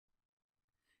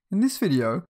In this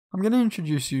video, I'm going to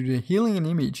introduce you to healing an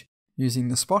image using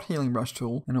the Spot Healing Brush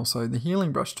tool and also the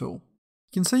Healing Brush tool.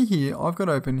 You can see here I've got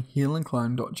open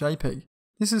healandclone.jpg.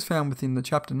 This is found within the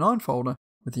Chapter 9 folder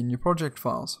within your project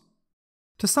files.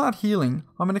 To start healing,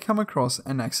 I'm going to come across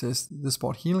and access the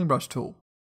Spot Healing Brush tool.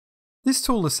 This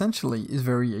tool essentially is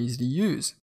very easy to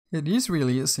use. It is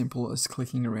really as simple as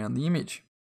clicking around the image.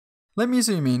 Let me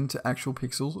zoom in to actual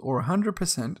pixels or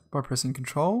 100% by pressing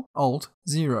Ctrl Alt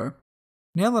 0.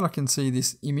 Now that I can see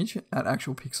this image at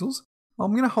actual pixels,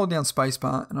 I'm going to hold down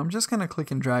spacebar and I'm just going to click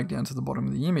and drag down to the bottom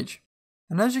of the image.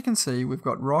 And as you can see, we've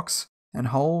got rocks and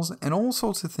holes and all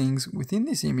sorts of things within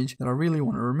this image that I really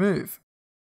want to remove.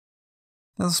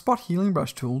 Now the Spot Healing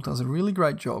Brush tool does a really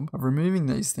great job of removing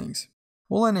these things.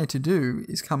 All I need to do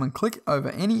is come and click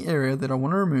over any area that I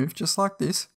want to remove, just like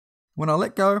this. When I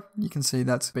let go, you can see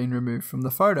that's been removed from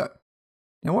the photo.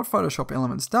 Now what Photoshop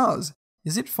Elements does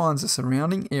is it finds a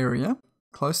surrounding area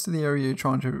close to the area you're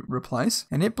trying to replace,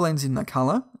 and it blends in the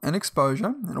color and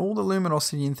exposure and all the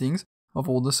luminosity and things of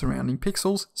all the surrounding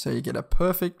pixels, so you get a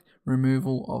perfect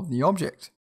removal of the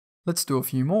object. Let's do a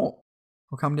few more.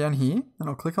 I'll come down here and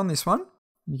I'll click on this one.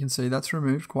 You can see that's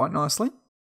removed quite nicely.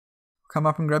 I'll come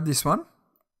up and grab this one,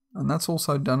 and that's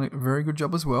also done a very good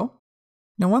job as well.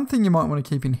 Now one thing you might want to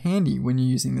keep in handy when you're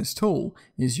using this tool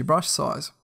is your brush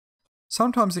size.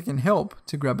 Sometimes it can help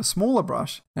to grab a smaller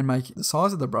brush and make the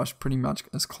size of the brush pretty much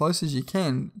as close as you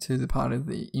can to the part of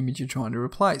the image you're trying to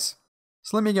replace.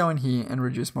 So let me go in here and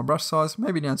reduce my brush size,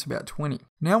 maybe down to about 20.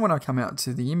 Now when I come out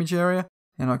to the image area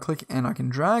and I click and I can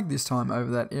drag this time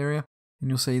over that area, and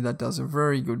you'll see that does a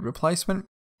very good replacement,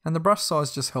 and the brush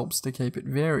size just helps to keep it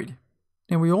varied.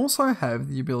 Now we also have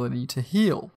the ability to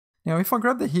heal. Now if I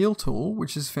grab the Heal tool,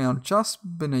 which is found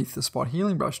just beneath the Spot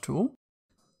Healing Brush tool,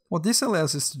 what this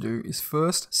allows us to do is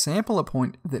first sample a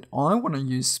point that I want to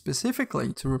use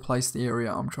specifically to replace the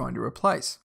area I'm trying to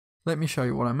replace. Let me show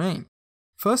you what I mean.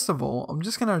 First of all, I'm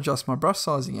just going to adjust my brush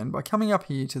size again by coming up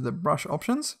here to the brush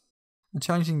options and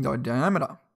changing the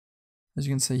diameter. As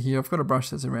you can see here, I've got a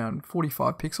brush that's around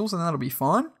 45 pixels and that'll be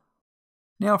fine.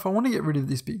 Now if I want to get rid of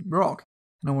this big rock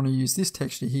and I want to use this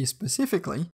texture here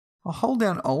specifically, I'll hold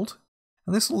down Alt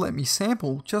and this will let me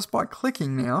sample just by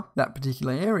clicking now that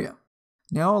particular area.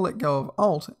 Now I'll let go of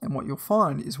Alt, and what you'll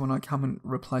find is when I come and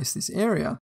replace this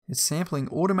area, it's sampling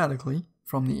automatically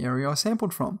from the area I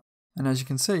sampled from. And as you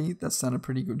can see, that's done a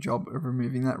pretty good job of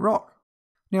removing that rock.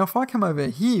 Now if I come over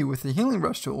here with the Healing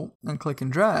Brush tool and click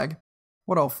and drag,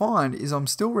 what I'll find is I'm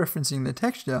still referencing the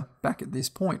texture back at this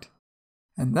point.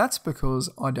 And that's because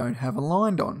I don't have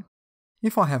aligned on.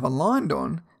 If I have aligned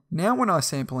on, now when I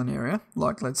sample an area,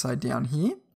 like let's say down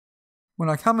here, when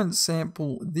I come and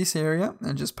sample this area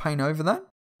and just paint over that,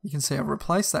 you can see I've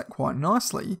replaced that quite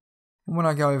nicely. And when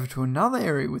I go over to another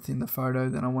area within the photo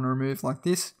that I want to remove like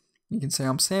this, you can see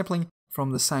I'm sampling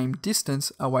from the same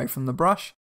distance away from the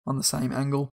brush on the same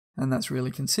angle, and that's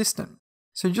really consistent.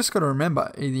 So you just got to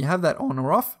remember, either you have that on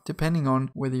or off, depending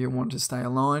on whether you want to stay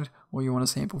aligned or you want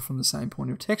to sample from the same point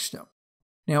of texture.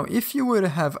 Now if you were to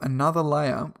have another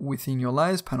layer within your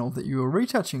layers panel that you were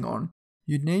retouching on,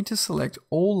 you'd need to select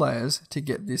all layers to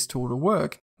get this tool to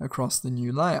work across the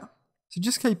new layer. So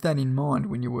just keep that in mind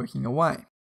when you're working away.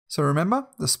 So remember,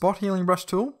 the Spot Healing Brush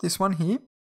tool, this one here,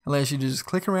 allows you to just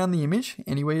click around the image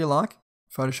anywhere you like.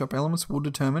 Photoshop Elements will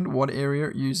determine what area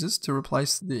it uses to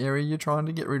replace the area you're trying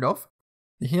to get rid of.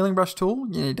 The Healing Brush tool,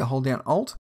 you need to hold down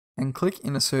Alt and click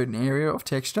in a certain area of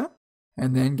texture,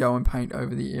 and then go and paint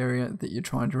over the area that you're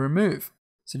trying to remove.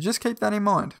 So just keep that in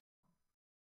mind.